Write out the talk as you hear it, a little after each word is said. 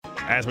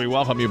As we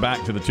welcome you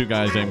back to the Two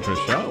Guys Named Chris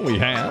show, we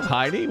have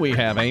Heidi, we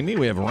have Amy,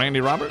 we have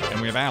Randy Robert, and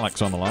we have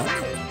Alex on the line.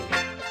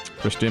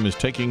 Chris Dim is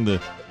taking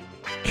the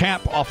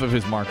cap off of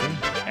his marker,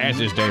 as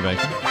is Dave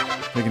Aiken.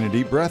 Taking a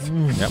deep breath.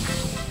 Yep.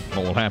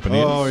 What will happen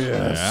is... Oh,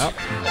 yes. Yep,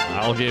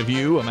 I'll give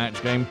you a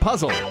match game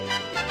puzzle.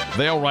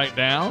 They'll write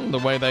down the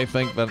way they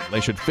think that they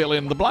should fill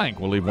in the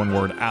blank. We'll leave one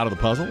word out of the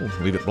puzzle,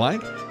 leave it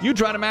blank. You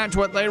try to match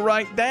what they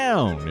write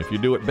down. If you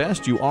do it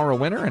best, you are a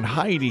winner, and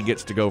Heidi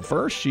gets to go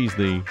first. She's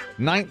the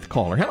 9th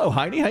caller. Hello,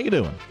 Heidi. How you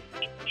doing?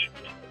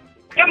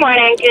 Good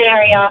morning. Good, how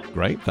are y'all?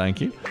 Great, thank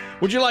you.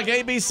 Would you like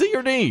A, B, C,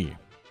 or D?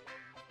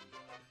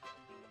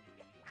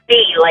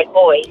 B, like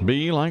boy.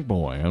 B like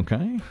boy,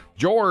 okay.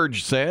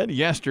 George said,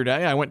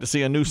 yesterday I went to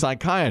see a new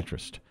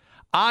psychiatrist.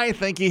 I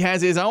think he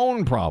has his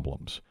own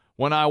problems.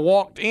 When I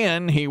walked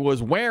in, he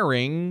was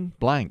wearing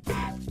blank.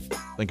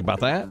 Think about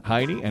that.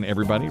 Heidi and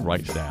everybody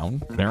writes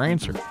down their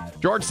answer.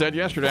 George said,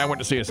 yesterday I went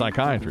to see a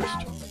psychiatrist.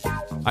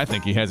 I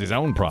think he has his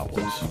own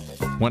problems.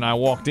 When I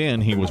walked in,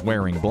 he was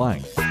wearing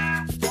blank.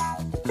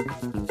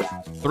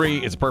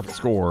 3 is a perfect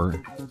score.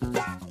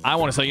 I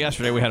want to say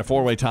yesterday we had a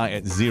 4-way tie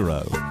at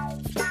 0.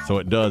 So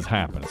it does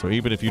happen. So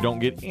even if you don't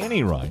get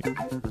any right,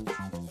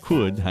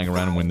 could hang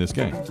around and win this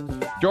game.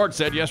 George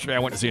said, yesterday I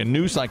went to see a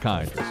new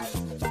psychiatrist.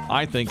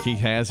 I think he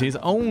has his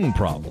own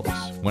problems.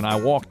 When I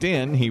walked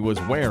in, he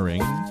was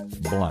wearing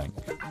blank.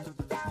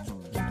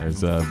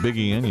 There's Big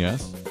E in,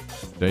 yes.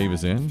 Dave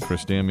is in.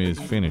 Chris Dim is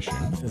finishing.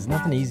 There's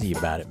nothing easy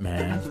about it,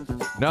 man.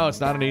 No, it's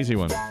not an easy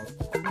one.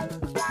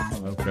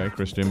 Okay,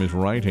 Chris Dim is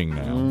writing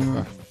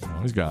now. Oh,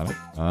 he's got it.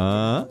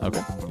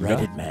 Okay.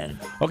 Write it, man.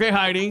 Okay,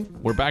 Heidi,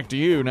 we're back to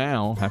you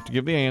now. Have to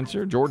give the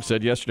answer. George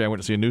said yesterday I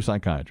went to see a new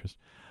psychiatrist.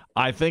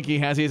 I think he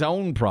has his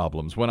own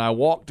problems. When I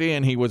walked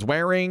in, he was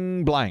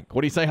wearing blank.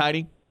 What do you say,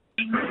 Heidi?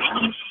 This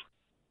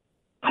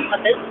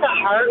is a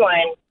hard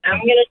one. I'm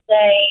going to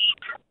say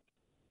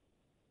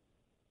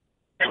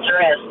a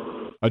dress.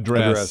 A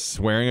dress.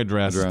 Wearing a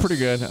dress. It's pretty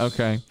good.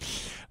 Okay.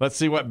 Let's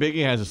see what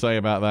Biggie has to say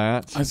about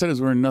that. I said he was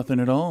wearing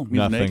nothing at all. He's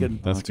Nothing.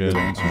 naked. That's good.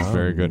 answer. That's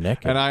very good.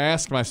 Naked. And I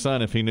asked my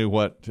son if he knew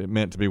what it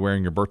meant to be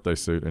wearing your birthday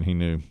suit, and he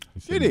knew.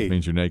 Did he? It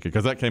means you're naked,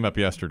 because that came up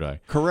yesterday.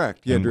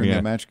 Correct. Yeah, And- during yeah.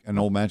 that match, an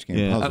old match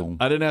game puzzle.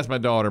 I didn't ask my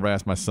daughter, but I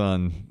asked my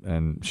son,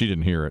 and she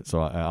didn't hear it,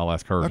 so I'll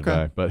ask her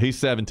today. But he's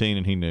 17,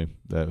 and he knew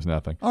that was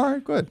nothing. All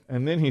right, good.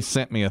 And then he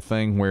sent me a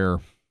thing where,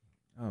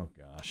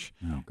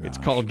 it's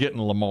called getting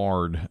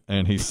Lamarred,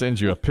 and he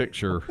sends you a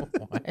picture.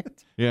 What?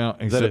 Yeah.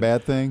 Is that a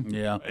bad thing?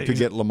 Yeah. To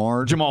get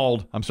Lamar?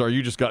 Jamaled. I'm sorry,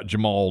 you just got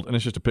Jamaled, and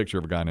it's just a picture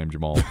of a guy named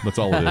Jamal. That's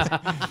all it is.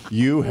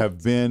 You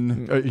have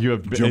been You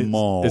have been,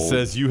 Jamaled. It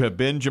says you have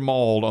been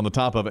Jamaled on the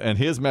top of it, and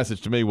his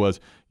message to me was,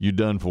 "You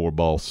done for,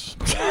 boss."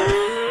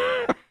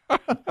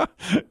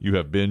 You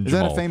have been Is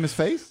Jamaled. that a famous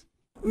face?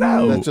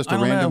 No, That's just a I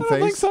don't random know. I don't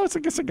think face? so.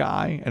 It's a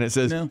guy, and it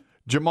says No.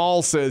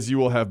 Jamal says you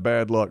will have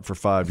bad luck for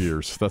 5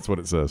 years. That's what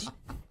it says.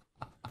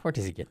 Where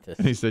does he get this?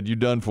 And he said, "You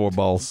done for,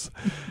 boss."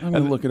 I'm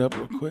going to look it up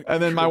real quick.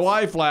 And then my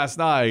wife last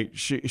night,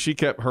 she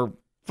kept her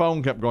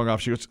phone kept going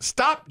off. She goes,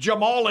 "Stop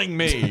Jamaling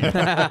me."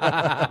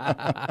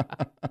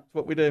 That's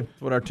what we do.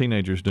 That's what our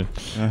teenagers do.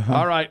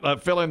 All right,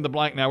 fill in the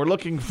blank now. We're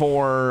looking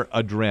for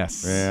a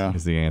dress. Yeah.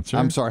 Is the answer.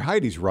 I'm sorry.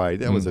 Heidi's right.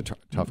 That was a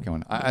tough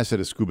one. I said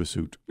a scuba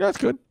suit. That's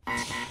good,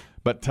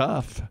 but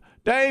tough.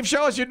 Dave,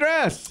 show us your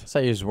dress.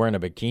 Say he was wearing a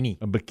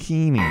bikini. A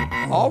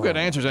bikini. All good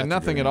answers, and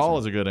nothing at all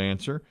is a good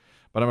answer.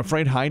 But I'm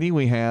afraid, Heidi,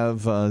 we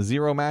have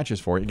 0 matches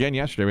for you. Again,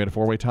 yesterday we had a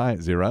 4-way tie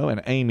at 0,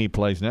 and Amy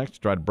plays next to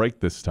try to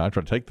break this tie,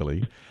 try to take the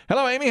lead.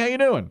 Hello, Amy. How you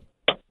doing?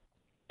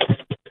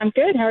 I'm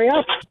good. How are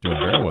y'all? Doing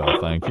very well,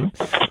 thank you.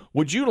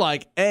 Would you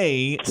like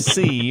A,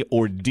 C,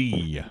 or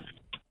D?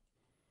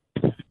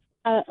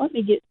 Let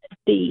me get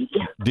D.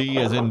 D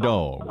as in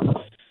dog.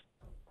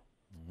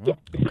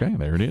 Okay,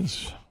 there it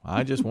is.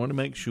 I just want to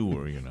make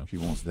sure, She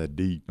wants that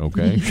deep.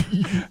 Okay.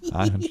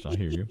 I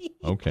hear you.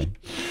 Okay.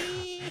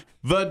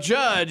 The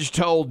judge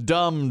told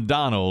Dumb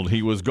Donald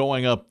he was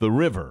going up the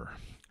river.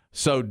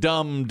 So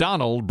Dumb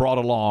Donald brought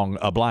along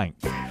a blank.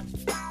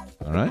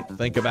 All right,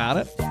 think about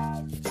it.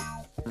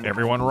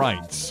 Everyone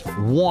writes.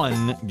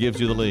 1 gives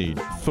you the lead.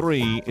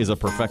 3 is a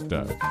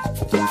perfecto.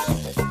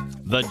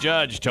 The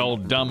judge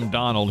told Dumb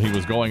Donald he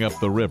was going up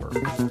the river.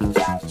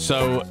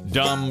 So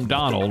Dumb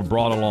Donald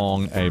brought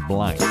along a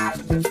blank.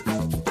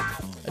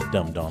 A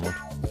dumb Donald.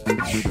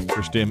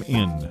 Chris Dim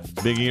in.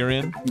 Big Ear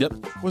in? Yep.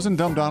 Wasn't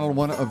Dumb Donald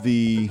one of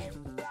the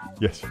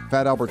Yes.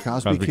 Fat Albert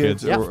Cosby Cosby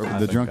kids kids. or Yeah.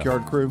 the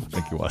Junkyard Crew? I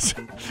think he was.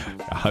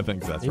 I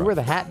think that's Did he right. wear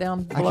the hat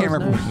down I below can't his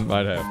remember nose?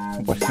 Might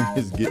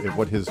have.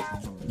 what his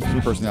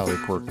personality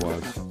quirk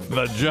was.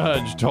 The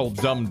judge told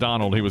Dumb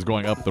Donald he was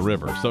going up the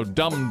river. So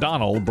Dumb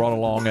Donald brought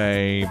along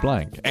a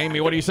blank.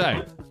 Amy, what do you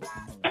say?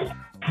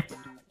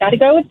 Got to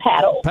go with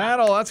paddle.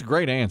 Paddle. That's a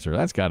great answer.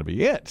 That's got to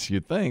be it.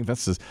 You'd think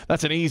that's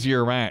an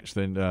easier match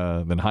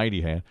than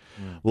Heidi had.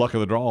 Luck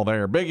of the draw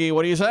there. Biggie,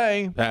 what do you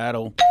say?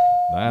 Paddle.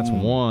 That's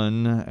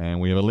 1, and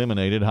we have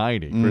eliminated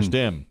Heidi. Chris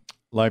Dim.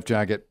 Life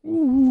jacket.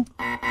 Oh,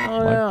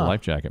 yeah.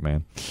 Life jacket,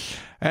 man.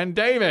 And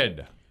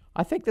David.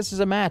 I think this is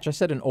a match. I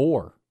said an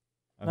oar.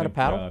 Not a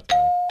paddle?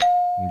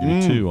 I'll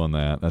give you 2 on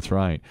that. That's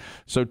right.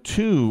 So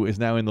 2 is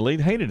now in the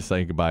lead. Hated to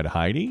say goodbye to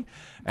Heidi.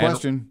 And-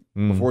 Question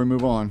before we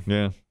move on.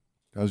 Yeah.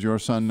 Does your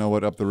son know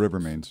what up the river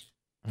means?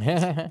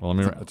 Well, let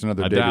me, That's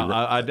another I dated doubt, re-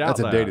 I doubt that's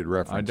a that. dated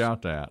reference. I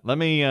doubt that. Let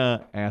me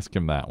ask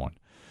him that one.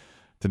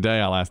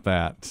 Today I'll ask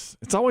that.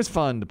 It's always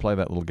fun to play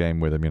that little game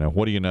with him.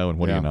 What do you know and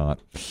what do you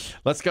not?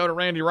 Let's go to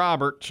Randy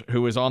Robert,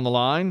 who is on the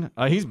line.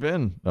 He's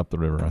been up the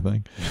river, I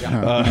think.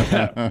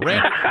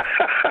 Randy.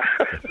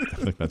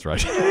 I think that's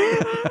right.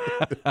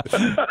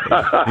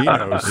 He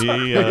knows.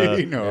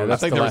 He knows. I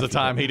think there was a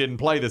time he didn't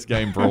play this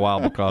game for a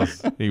while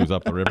because he was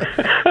up the river.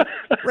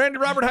 Randy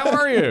Robert, how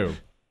are you?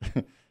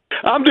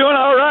 I'm doing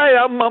all right.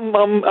 I'm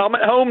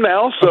at home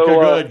now,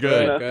 so Okay,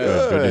 good.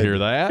 Good to hear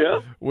that.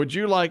 Yeah. Would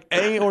you like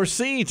A or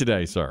C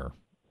today, sir?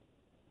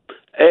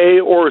 A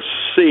or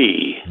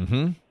C?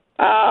 Mm-hmm.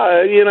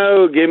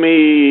 Give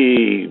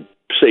me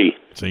C.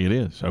 C it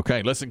is.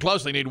 Okay, listen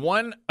closely. Need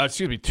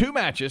 2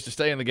 matches to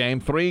stay in the game.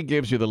 3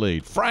 gives you the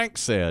lead. Frank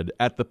said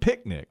at the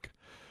picnic,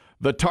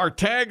 the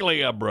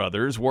Tartaglia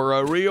brothers were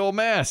a real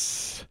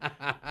mess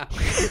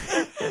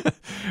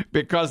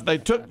because they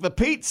took the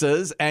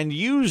pizzas and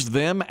used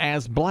them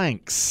as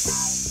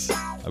blanks.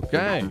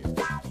 Okay.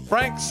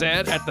 Frank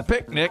said at the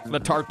picnic, the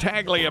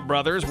Tartaglia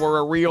brothers were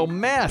a real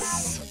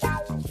mess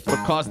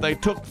because they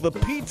took the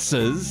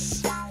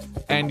pizzas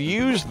and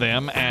used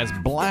them as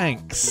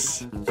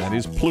blanks. That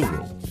is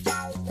plural.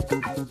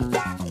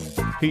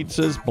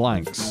 Pizzas,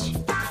 blanks.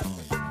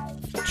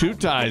 2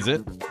 ties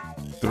it.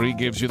 3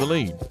 gives you the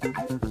lead.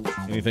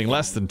 Anything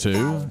less than 2,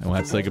 and we'll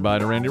have to say goodbye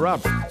to Randy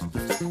Robert.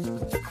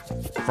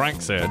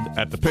 Frank said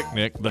at the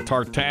picnic, the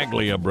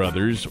Tartaglia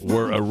brothers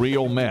were a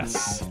real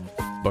mess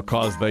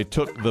because they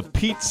took the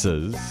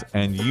pizzas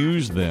and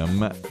used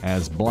them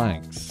as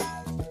blanks.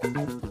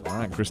 All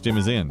right, Christine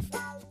is in.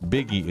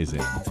 Biggie is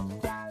in.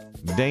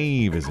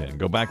 Dave is in.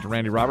 Go back to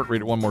Randy Robert.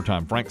 Read it one more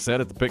time. Frank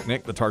said at the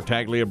picnic, the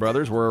Tartaglia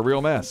brothers were a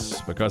real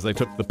mess because they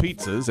took the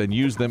pizzas and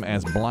used them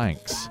as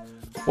blanks.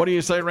 What do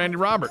you say, Randy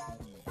Robert?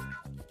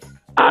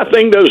 I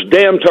think those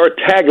damn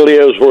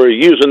Tartaglias were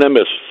using them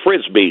as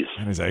Frisbees.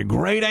 That is a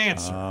great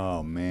answer.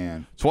 Oh,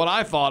 man. It's what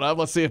I thought of.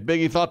 Let's see if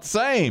Biggie thought the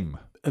same.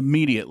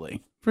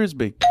 Immediately.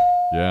 Frisbee.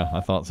 Yeah, I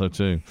thought so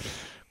too.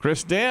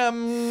 Chris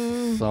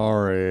Dim.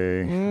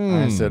 Sorry.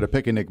 I said a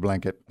picnic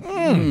blanket.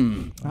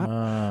 Good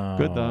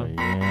though.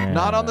 Yeah.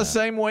 Not on the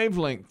same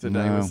wavelength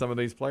today No. with some of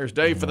these players.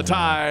 Dave for the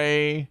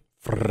tie.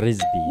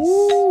 Frisbees.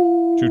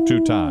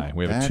 2-2 tie.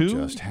 We have That a 2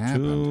 just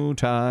happened. 2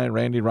 tie.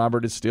 Randy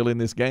Robert is still in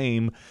this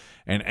game,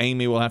 and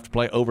Amy will have to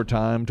play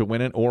overtime to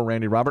win it, or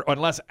Randy Robert,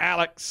 unless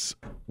Alex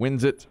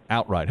wins it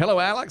outright. Hello,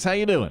 Alex. How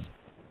you doing?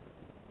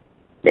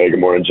 Hey, good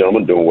morning,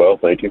 gentlemen. Doing well,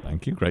 thank you.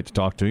 Thank you. Great to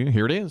talk to you.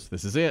 Here it is.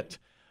 This is it.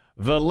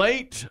 The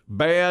late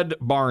Bad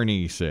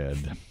Barney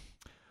said,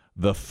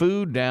 "The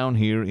food down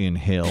here in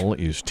hell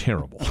is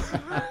terrible.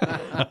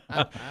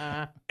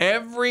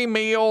 Every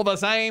meal the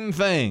same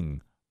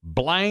thing.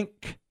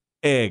 Blank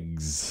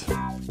eggs."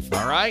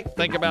 All right?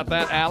 Think about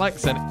that,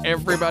 Alex, and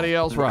everybody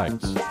else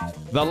writes.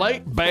 The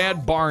late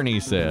Bad Barney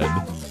said,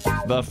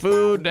 "The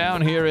food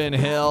down here in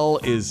hell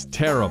is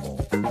terrible.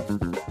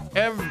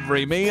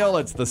 Every meal,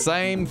 it's the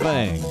same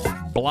thing.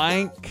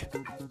 Blank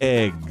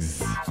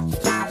eggs."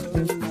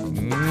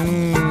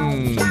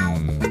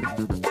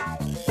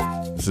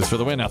 This is for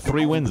the win. Now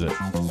 3 wins it.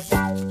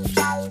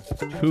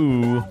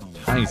 2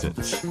 ties it.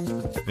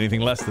 Anything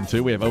less than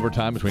 2, we have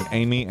overtime between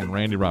Amy and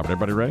Randy Robert.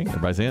 Everybody ready?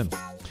 Everybody's in.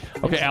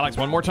 Okay, Alex,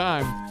 one more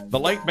time. The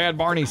late Bad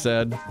Barney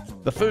said,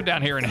 "The food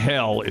down here in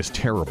hell is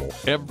terrible.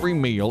 Every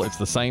meal, it's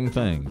the same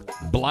thing.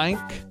 Blank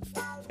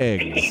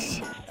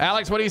eggs."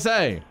 Alex, what do you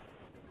say?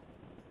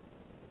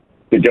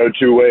 Could go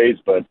 2 ways,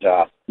 but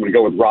I'm going to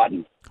go with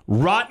rotten.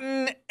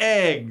 Rotten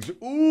eggs.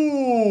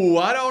 Ooh,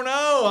 I don't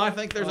know. I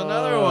think there's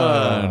another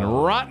one.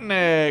 Rotten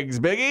eggs,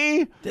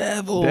 Biggie.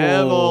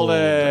 Deviled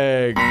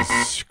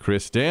eggs.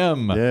 Chris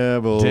Dim.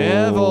 Deviled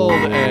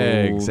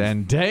eggs.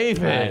 And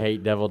David. I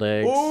hate deviled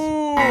eggs.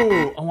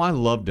 Ooh. Oh, I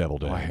love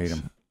deviled eggs. I hate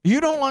them.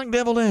 You don't like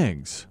deviled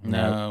eggs?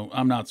 No,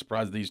 I'm not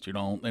surprised these two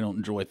don't. They don't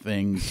enjoy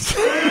things.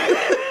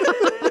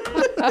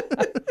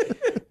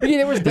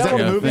 There was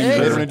deviled Things they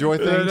eggs. don't enjoy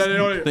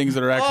things. Things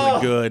that are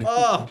actually good.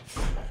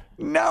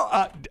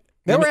 No.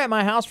 They were at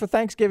my house for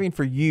Thanksgiving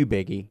for you,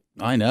 Biggie.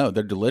 I know.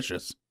 They're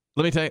delicious.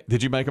 Let me tell you.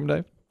 Did you make them,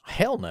 Dave?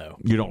 Hell no.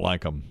 You don't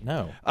like them.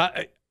 No.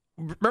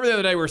 Remember the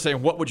other day we were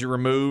saying what would you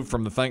remove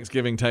from the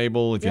Thanksgiving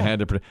table if you had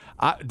to?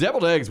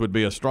 Deviled eggs would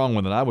be a strong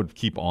one that I would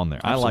keep on there.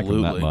 I like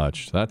them that Absolutely.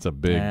 much. That's a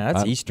big. Yeah,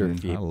 that's Easter.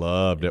 I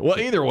loved it. Well,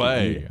 either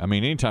way, I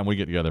mean, anytime we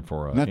get together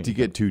for a Not to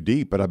get too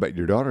deep, but I bet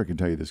your daughter can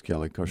tell you this,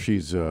 Kelly, because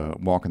she's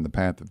walking the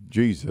path of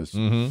Jesus.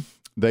 Mm-hmm.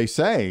 They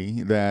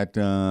say that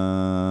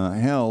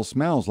hell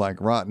smells like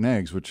rotten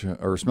eggs,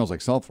 or smells like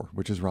sulfur,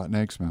 which is rotten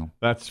egg smell.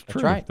 That's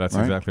true. right. That's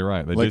Right? exactly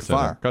right. They Lake do say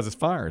fire. because it's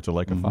fire. It's a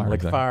lake of fire. Like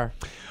exactly. fire.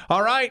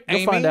 All right, You'll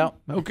Amy. find out.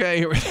 Okay,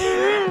 here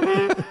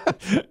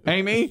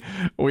Amy,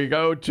 we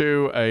go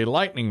to a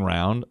lightning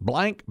round.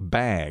 Blank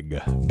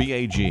bag.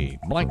 B-A-G.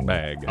 Blank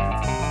bag.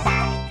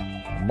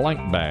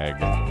 Blank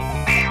bag.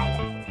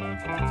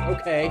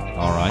 Okay.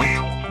 All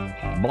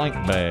right. blank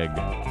bag.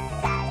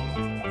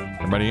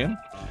 Everybody in?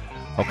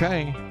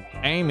 Okay.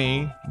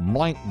 Amy,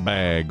 blank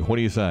bag. What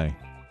do you say?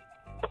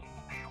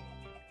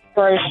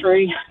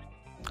 Grocery.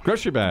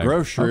 Grocery bag.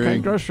 Grocery. Okay,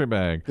 grocery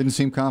bag. Didn't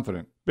seem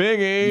confident.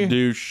 Biggie.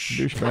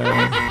 Douche.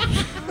 Bag.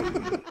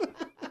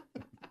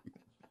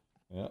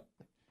 Yep.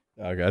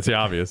 Okay, that's the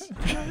obvious.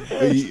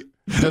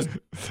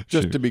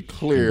 Just to be go with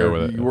clear,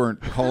 it. you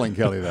weren't calling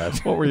Kelly that.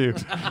 What were you?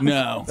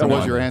 No. That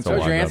was your That's a answer. What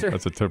was your wind-up. answer?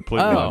 That's a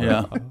completely Oh.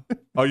 wind-up. Yeah.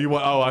 Oh, you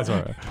want? Oh, I'm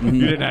sorry. You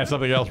didn't have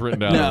something else written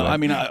down. No, I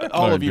mean,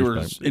 all No, of you are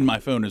douchebag. in my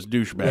phone as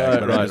douchebag, Right,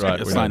 but I just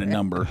right, assign we a know.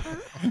 number.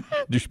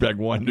 Douchebag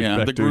 1, douchebag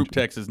Yeah, the 2. group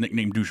text is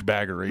nicknamed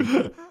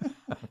douchebaggery.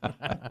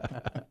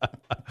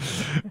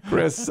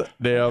 Chris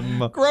Dim.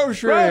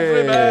 Grocery.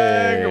 Grocery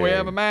bag. We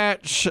have a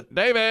match.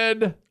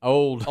 David.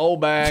 Old. Old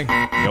bag.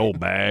 The old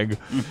bag.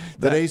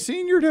 That a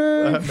senior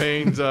day. That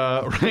means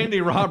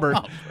Randy Robert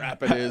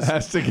Crap it is.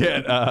 has to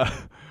get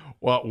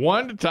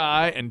 1 to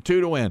tie and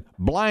 2 to win.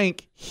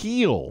 Blank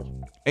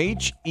heel.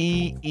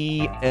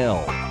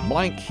 Heel.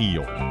 Blank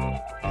heel.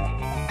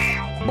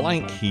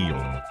 Blank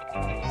heel.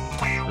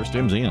 Chris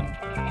Dim's in.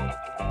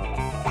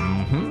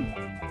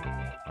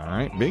 All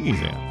right, Biggie's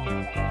in.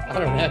 I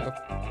don't know.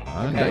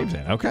 All right, Dave's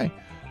in. Okay.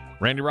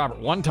 Randy Robert,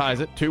 1 ties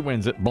it, 2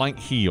 wins it. Blank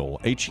heel.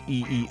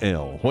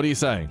 Heel. What do you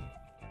say?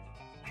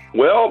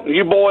 Well,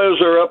 you boys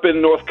are up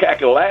in North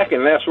Cackalack,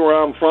 and that's where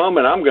I'm from,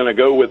 and I'm going to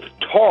go with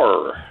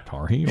Tar.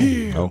 Tar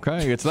heel.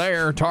 Okay, it's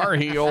there. Tar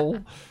heel.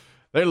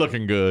 They're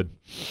looking good.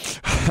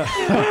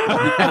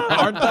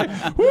 Aren't they?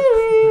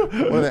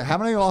 Woo! How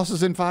many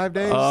losses in 5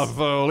 days?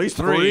 At least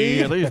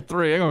 3. At least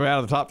 3. They're going to be out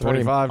of the top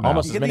 25 now.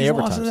 Almost as many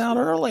overtimes. out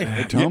early.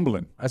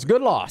 Tumbling. That's a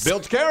good loss.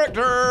 Builds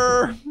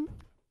character.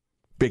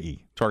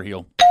 Biggie. Tar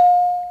Heel.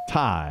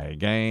 Tie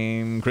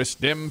game. Chris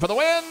Dim for the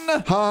win.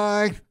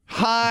 Hi.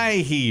 High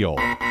heel.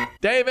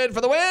 David for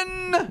the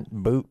win.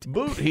 Boot.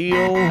 Boot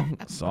heel.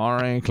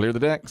 Sorry. Clear the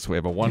decks. We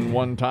have a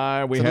 1-1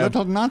 tie. We It's a have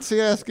little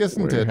Nazi-esque,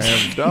 isn't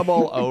it?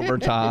 double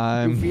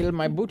overtime. Feel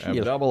my boot Have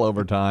heel. double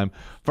overtime.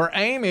 For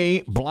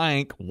Amy,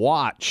 blank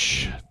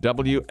watch.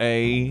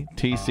 WATCH.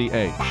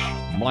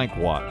 Blank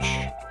watch.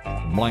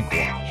 Blank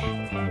watch.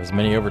 As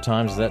many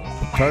overtimes as that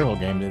Tar Heel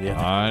game did the other.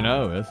 I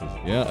know. This is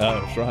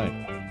that's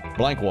right.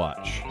 Blank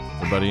watch.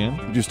 Everybody in?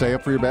 Did you stay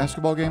up for your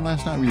basketball game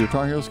last night with your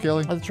Tar Heels,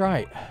 Kelly? That's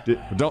right.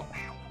 Don't.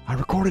 I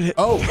recorded it.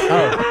 Oh.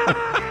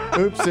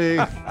 Oopsie.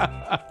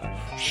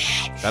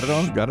 Got it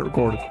on. Got it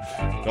recorded.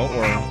 Don't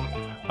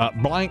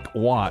worry. Blank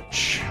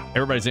watch.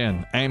 Everybody's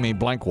in. Amy,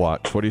 blank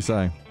watch. What do you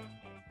say?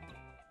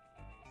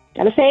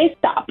 Gotta say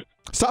stop.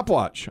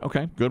 Stopwatch.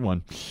 Okay, good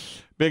one.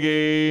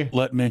 Biggie,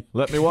 Let me.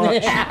 let me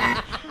watch.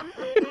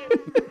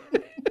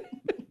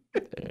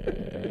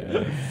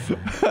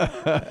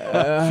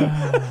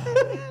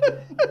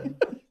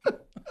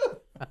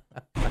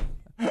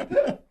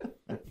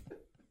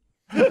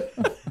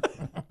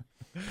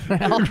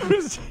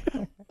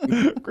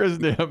 Chris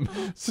Dim.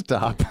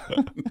 Stop.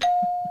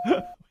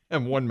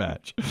 And 1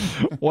 match.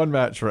 1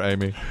 match for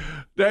Amy.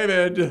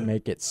 David.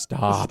 Make it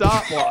stop.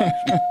 Stopwatch.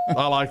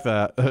 I like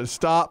that.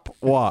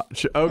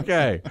 Stopwatch.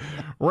 Okay.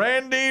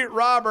 Randy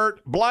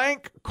Robert,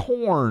 blank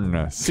corn.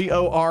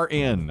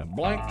 CORN.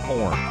 Blank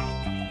corn.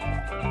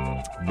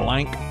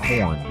 Blank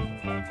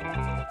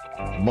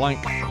corn.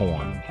 Blank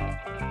corn.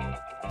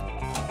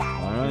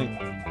 All right.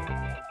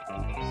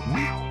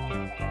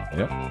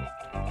 Yep.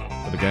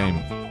 For the game.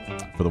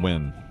 For the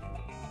win.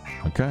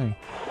 Okay.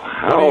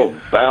 How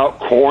about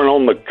corn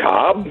on the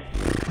cob?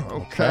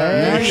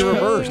 Now you're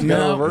reversed. You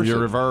gotta reverse You're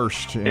it.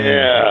 reversed.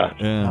 Yeah.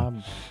 Yeah.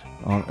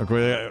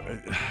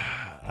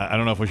 I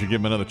don't know if we should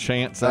give him another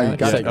chance. No, you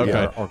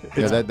gotta, Okay.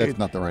 Yeah, that's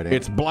not the right answer.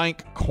 It's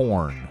blank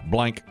corn.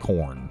 Blank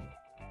corn.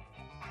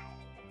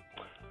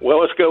 Well,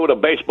 let's go with a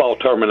baseball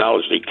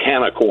terminology,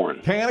 can of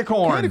corn. Can of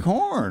corn. Can of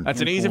corn. That's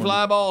an easy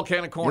fly ball.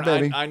 Can of corn. Yeah,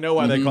 baby. I know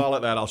why they call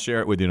it that. I'll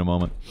share it with you in a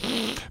moment.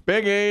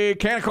 Biggie,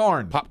 can of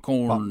corn.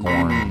 Popcorn.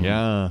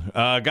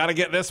 Yeah. Got to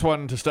get this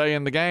one to stay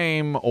in the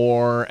game,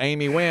 or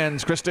Amy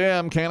wins. Chris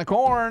Dim, can of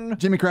corn.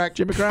 Jimmy Crack.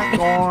 Jimmy Crack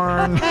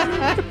corn.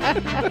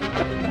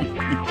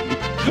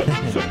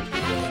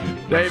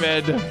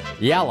 David.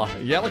 Yalla.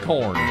 Yellow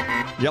corn.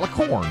 Yellow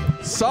corn.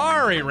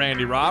 Sorry,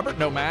 Randy Robert.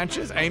 No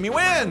matches. Amy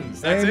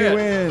wins. That's Amy it.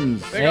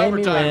 wins. Big Amy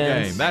overtime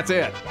wins. game. That's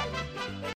it.